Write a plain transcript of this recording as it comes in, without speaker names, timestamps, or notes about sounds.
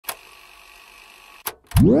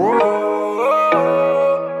Ma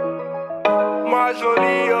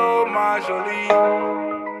jolie, oh ma jolie.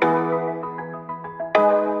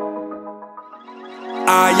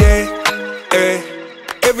 Ah yeah, eh.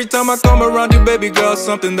 Every time I come around you, baby girl,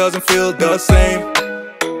 something doesn't feel the same.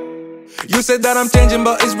 You said that I'm changing,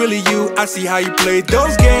 but it's really you. I see how you play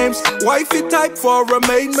those games. Wifey type for a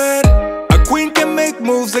maid man. A queen can make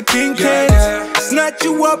moves, a king can't. Snatch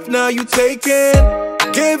you up, now you taking.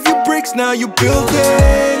 Gave you bricks, now you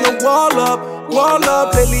building a wall up, wall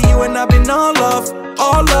up. Lately you and I been all love,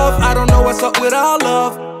 all love. I don't know what's up with our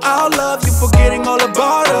love, our love. You forgetting all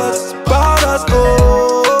about us,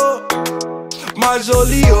 oh. My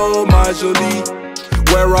jolie, oh my jolie.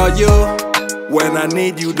 Where are you when I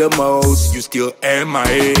need you the most? You still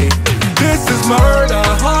MIA. This is murder,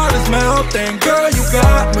 heart is melting. Girl, you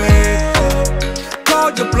got me.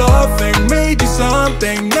 Called your bluffing, made you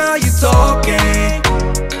something. Now you talking,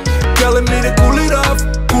 telling me to cool it off,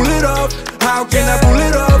 cool it off. How can I cool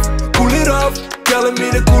it off, cool it off? Telling me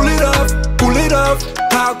to cool it off, cool it off.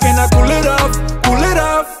 How can I cool it off, cool it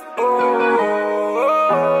off?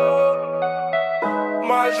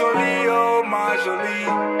 Ma jolie, oh ma jolie.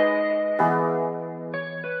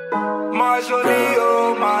 Ma jolie,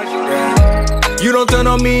 oh ma jolie. You don't turn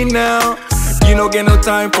on me now. You don't get no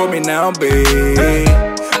time for me now, babe.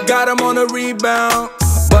 Got him on a rebound,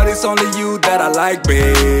 but it's only you that I like,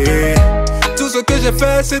 babe. Tout ce que j'ai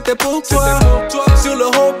fait c'était pour toi. Sur le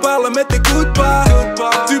haut parlement t'écoutes pas.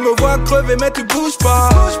 Tu me vois crever mais tu bouges pas.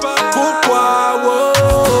 Pourquoi?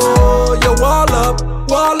 Whoa, yo, wall up,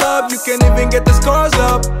 wall up. You can't even get the scars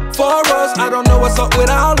up for us. I don't know what's up with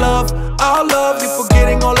our love, our love. You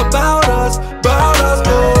forgetting all about us,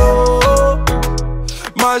 oh.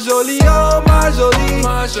 My jolie, oh my jolie.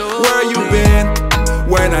 Where you been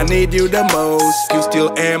when I need you the most? You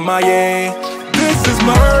still MIA. This is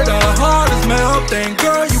murder, heart is melting.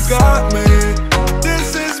 Girl, you got me.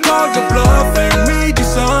 This is called your bluffing. Made you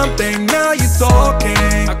something, now you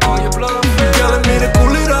talking. I call you bluffing. Telling me to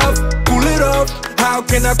cool it off, cool it off. How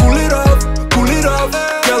can I cool it off, cool it off?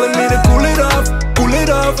 Telling me to cool it off, cool it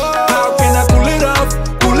off. How can I cool it off,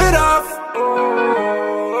 cool it off?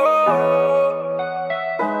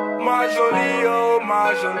 Ma jolie, oh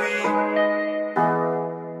ma jolie.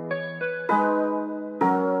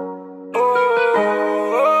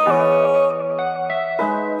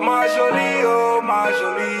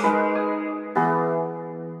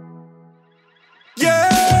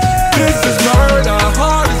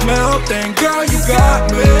 Girl, you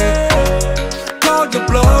got me. Called your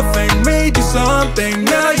bluffing, made you something.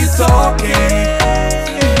 Now you talking,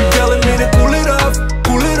 telling me to cool it off,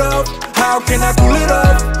 cool it off. How can I cool it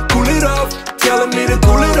off, cool it off? Telling me to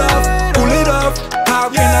cool it off, cool it off. How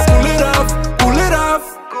can I cool it off, cool it off?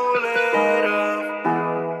 Cool it off.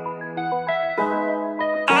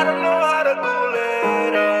 I don't know how to cool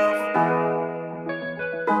it off.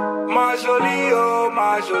 Ma jolie, oh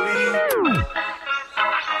ma jolie.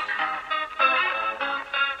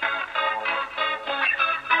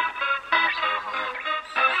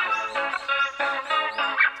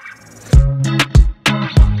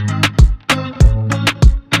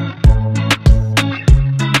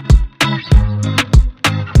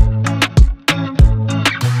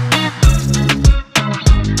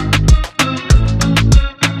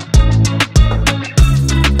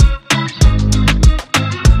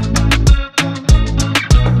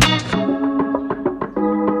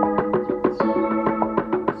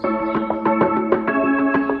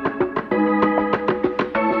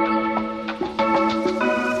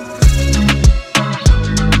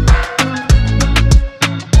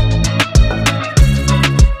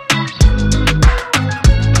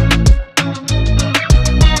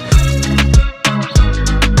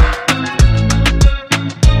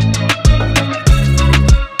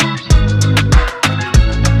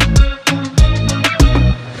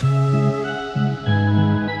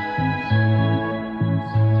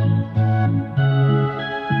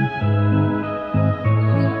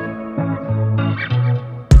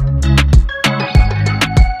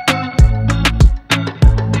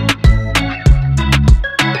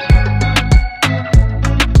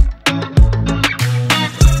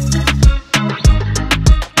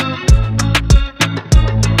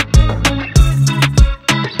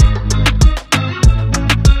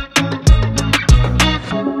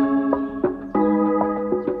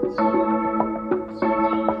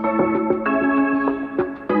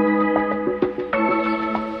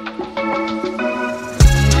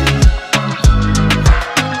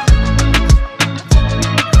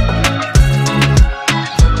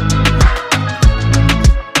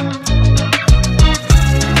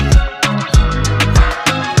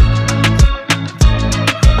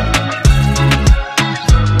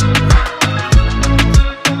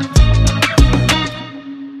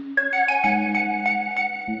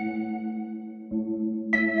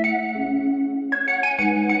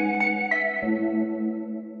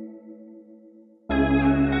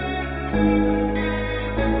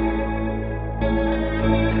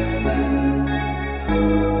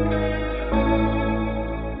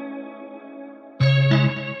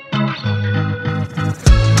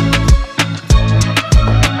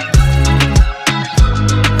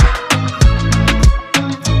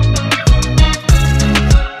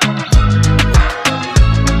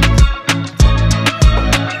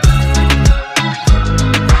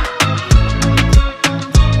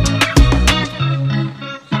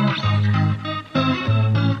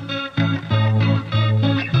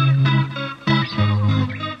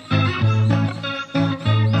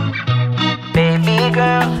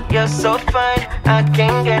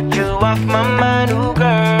 get you off my mind. Ooh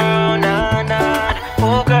girl, nah nah.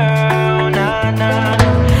 Ooh girl, nah nah.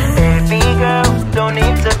 Baby girl, don't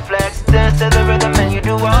need to flex. Dance to the rhythm and you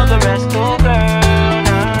do all the rest. Ooh girl,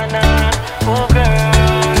 nah nah. Ooh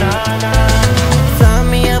girl, nah nah. Fly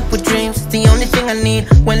me up with dreams, the only thing I need.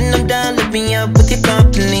 When I'm down, lift me up with your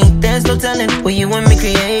company. There's no telling what you and me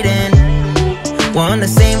creating. We're on the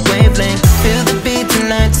same wavelength. Feel the beat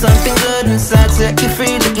tonight, something good inside. Set you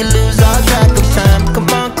free, let you lose all track of time. Come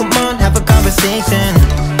on, have a conversation.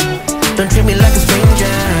 Don't treat me like a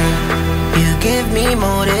stranger. You give me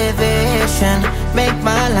motivation, make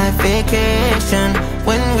my life vacation.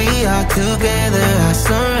 When we are together, I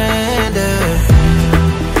surrender.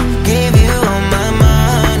 Give you all my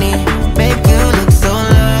money, make you look so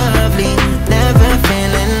lovely. Never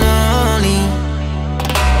feeling lonely.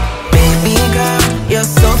 Baby girl, you're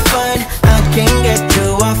so fine, I can't get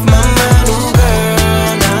you off my mind. Ooh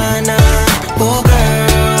girl, nah nah. Ooh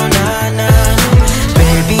girl, nah nah.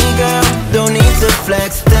 Baby girl, don't need to flex.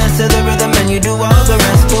 Dance to the rhythm and you do all the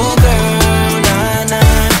rest. Ooh girl, nah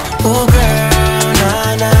nah. Ooh girl,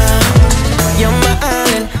 nah nah. You're my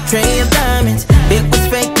island, tray of diamonds. It was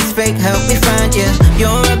fake, it's fake, help me find you.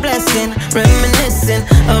 You're a blessing, reminiscing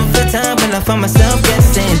of the time when I found myself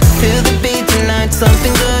guessing. Feel the beat tonight,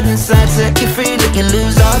 something good inside. Set you free, let you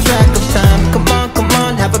lose all track of time. Come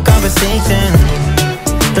on, have a conversation.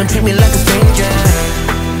 Don't treat me like a stranger.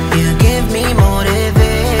 You give me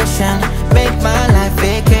motivation, make my life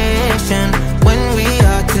vacation. When we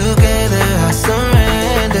are together, I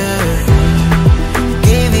surrender.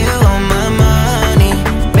 Give you all my money,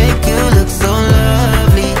 make you look so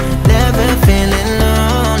lovely. Never feeling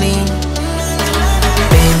lonely.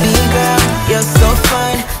 Baby girl, you're so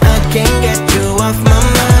fine, I can't get you off my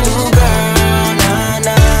mind. Ooh girl, nah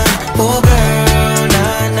nah. Ooh girl,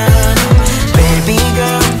 nah nah. Baby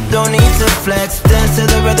girl, don't need to flex. Dance to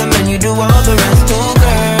the rhythm and you do all the rest. Ooh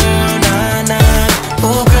girl, nah nah.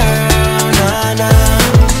 Ooh girl, nah nah.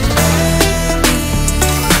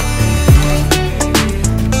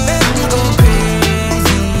 Make me go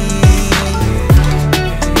crazy.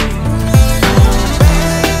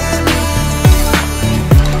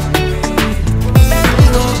 Make me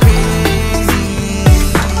go crazy.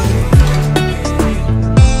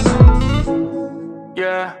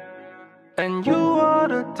 Yeah, and you are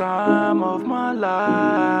the time of my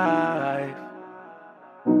life.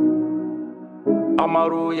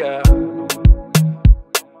 Amaru, yeah.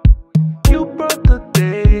 You brought the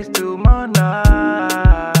days to my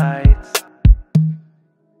nights.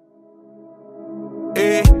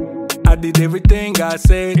 Eh, I did everything I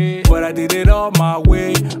said, but I did it all my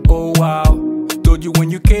way. Oh wow, told you when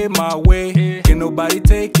you came my way, can nobody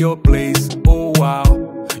take your place. Oh wow,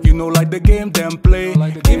 you know like the game them play.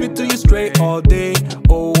 Give it to you straight all day.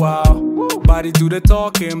 Oh wow, body do the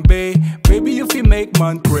talking, babe. Baby if you make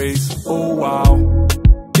man praise. Oh wow,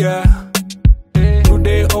 yeah.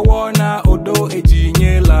 Nude owana odo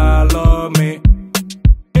ejinye la lo me.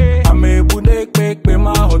 Ame bude quick be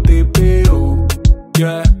my hotepe oh.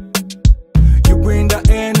 Yeah. You bring the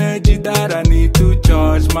energy that I need to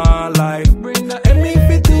charge my life. And if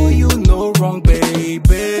it do you no wrong,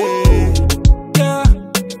 baby. Yeah.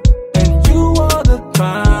 And you are the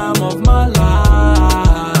time of my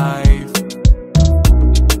life.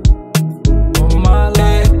 Oh my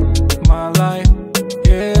life,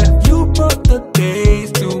 yeah. You brought the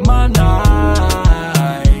days to my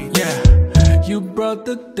night. Yeah. You brought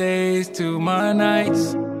the days to my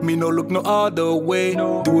nights. Me no look no other way.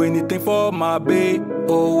 Do anything for my babe.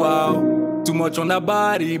 Oh wow, too much on that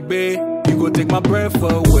body, babe. You go take my breath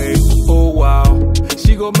away. Oh wow,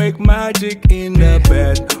 she go make magic in the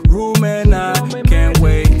bedroom and I can't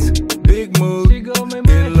wait. Big mood,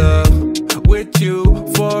 in love with you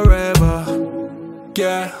forever.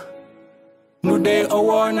 Yeah. Nude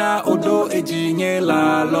owana odo ejinye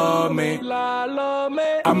la lo me.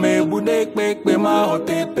 Ame bude quick be my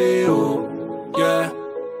hotepe oh. Yeah.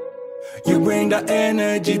 You bring the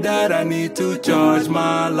energy that I need to charge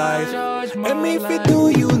my life. And if it do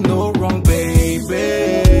you no wrong,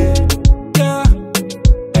 baby. Yeah.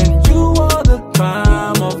 And you are the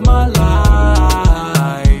time of my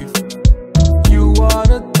life. You are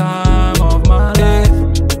the time of my life.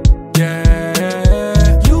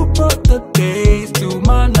 Yeah. You brought the days to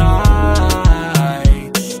my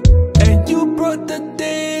nights. And you brought the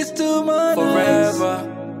days to my forever.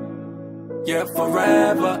 Yeah,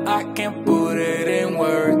 forever, I can't put it in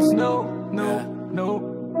words. No.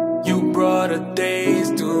 You brought the days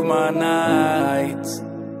to my nights.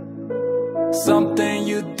 Something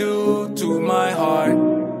you do to my heart.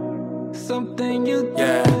 Something you do,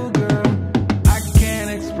 girl. I can't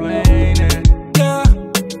explain it. Yeah,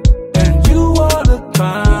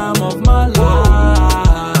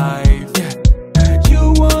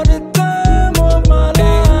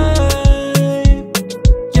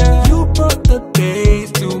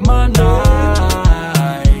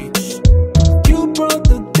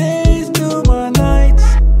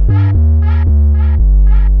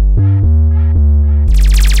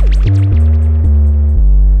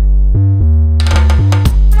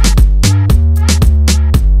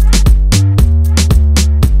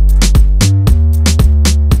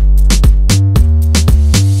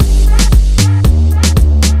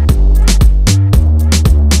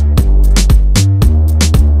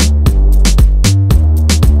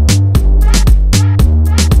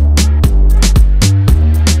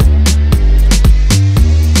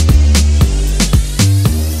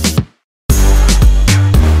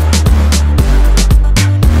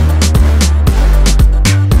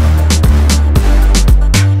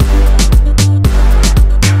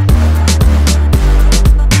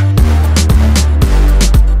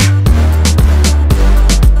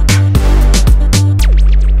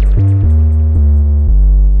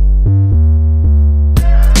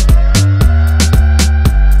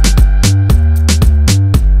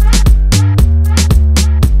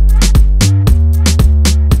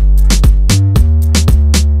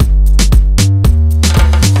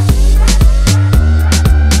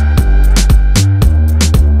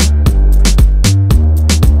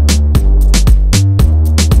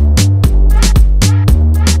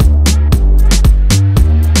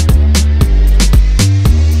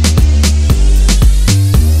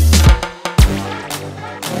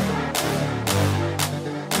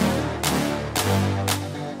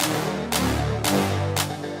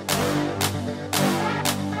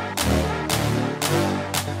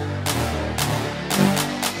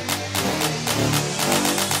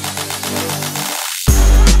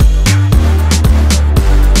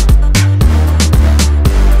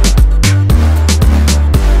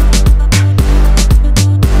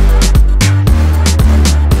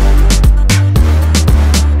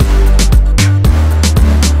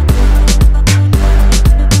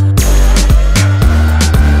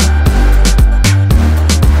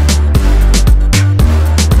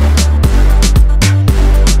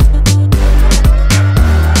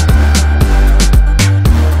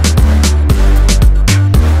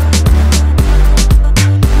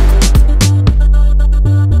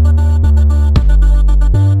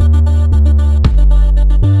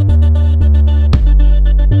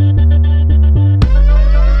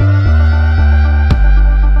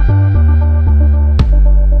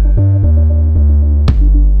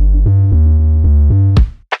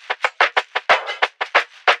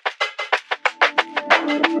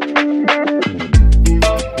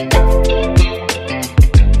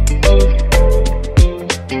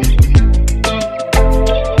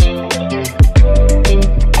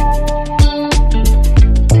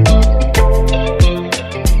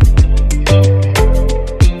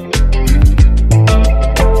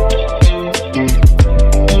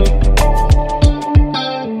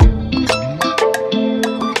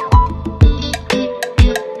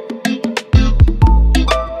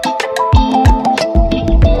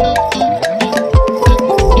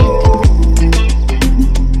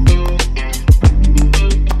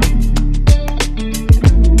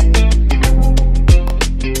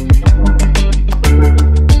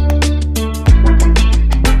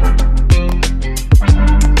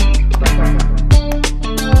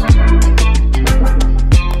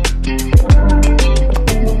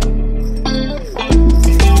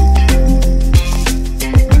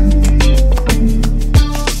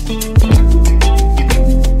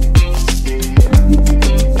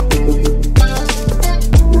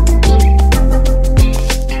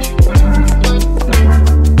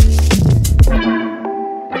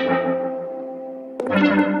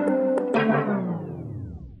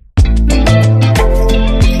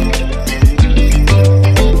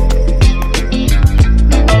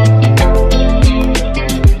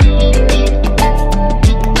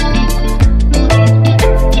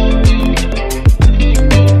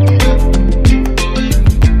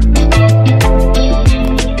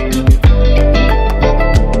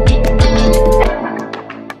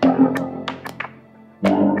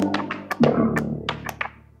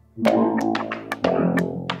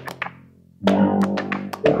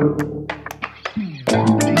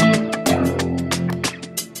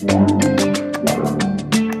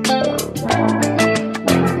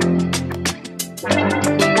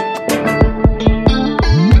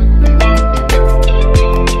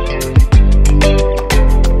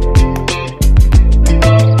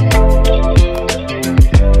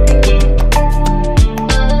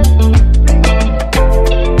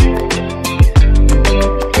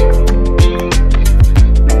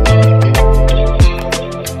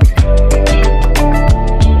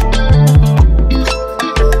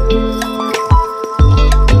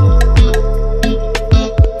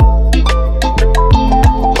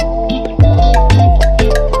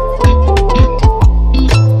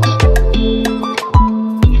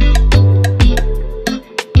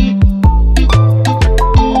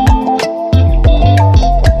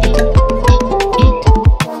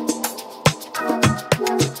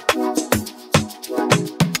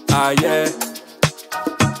 yeah.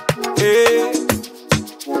 Hey,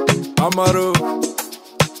 Amaru.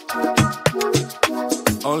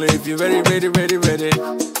 Only if you're ready.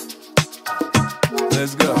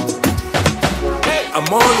 Let's go. I'm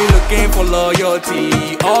only looking for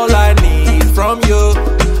loyalty, all I need from you.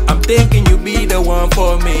 I'm thinking you be the one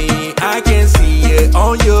for me. I can see it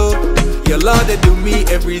on you. Your love that do me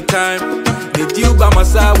every time. With you by my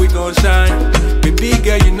side, we gon' shine. Baby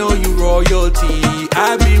girl, you know you royalty.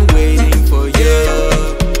 I've been waiting for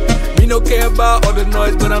you. Me no care about all the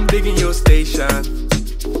noise, but I'm digging your station.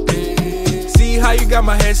 See how you got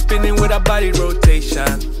my head spinning with a body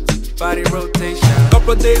rotation.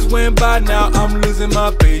 Couple days went by, now I'm losing my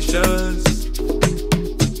patience.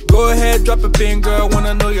 Go ahead, drop a pin, girl,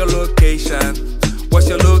 wanna know your location. What's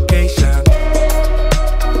your location?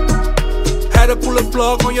 Had to pull a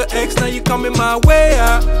plug on your ex, now you coming my way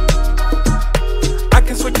out. I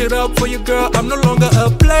can switch it up for you, girl, I'm no longer a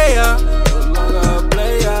player.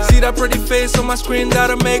 See that pretty face on my screen,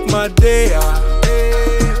 that'll make my day out.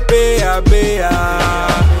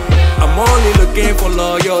 I'm only looking for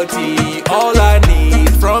loyalty, all I need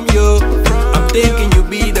from you. I'm thinking you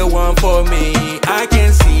be the one for me. I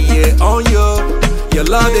can see it on you. Your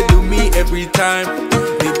love they do me every time.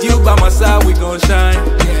 With you by my side, we gon' shine.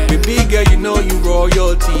 Baby girl, you know you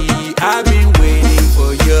royalty. I've been waiting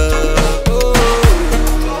for you.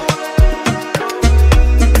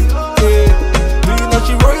 Yeah. Do you know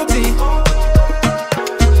she royalty?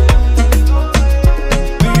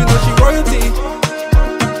 Do you know she royalty?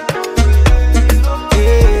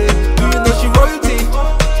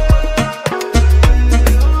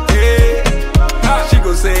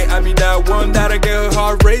 One that'll get her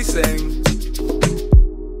heart racing.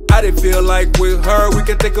 I did feel like with her we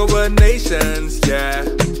can take over nations, yeah.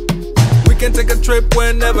 We can take a trip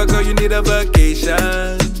whenever, girl, you need a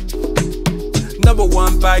vacation. Number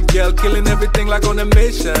one bad girl, killing everything like on a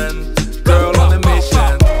mission. Girl on a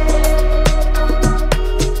mission.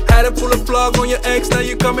 Had to pull a plug on your ex, now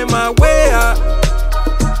you coming my way out.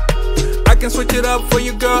 I can switch it up for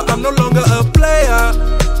you, girl, I'm no longer a player.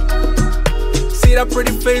 See that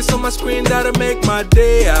pretty face on my screen, that'll make my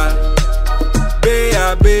day out.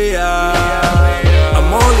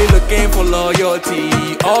 I'm only looking for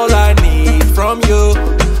loyalty, all I need from you.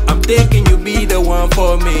 I'm thinking you be the one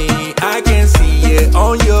for me. I can see it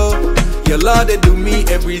on you. Your love they do me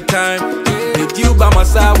every time. With you by my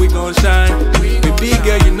side, we gon' shine. Baby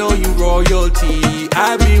girl, you know you royalty.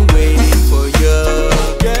 I've been waiting for you.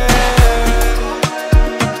 Yeah.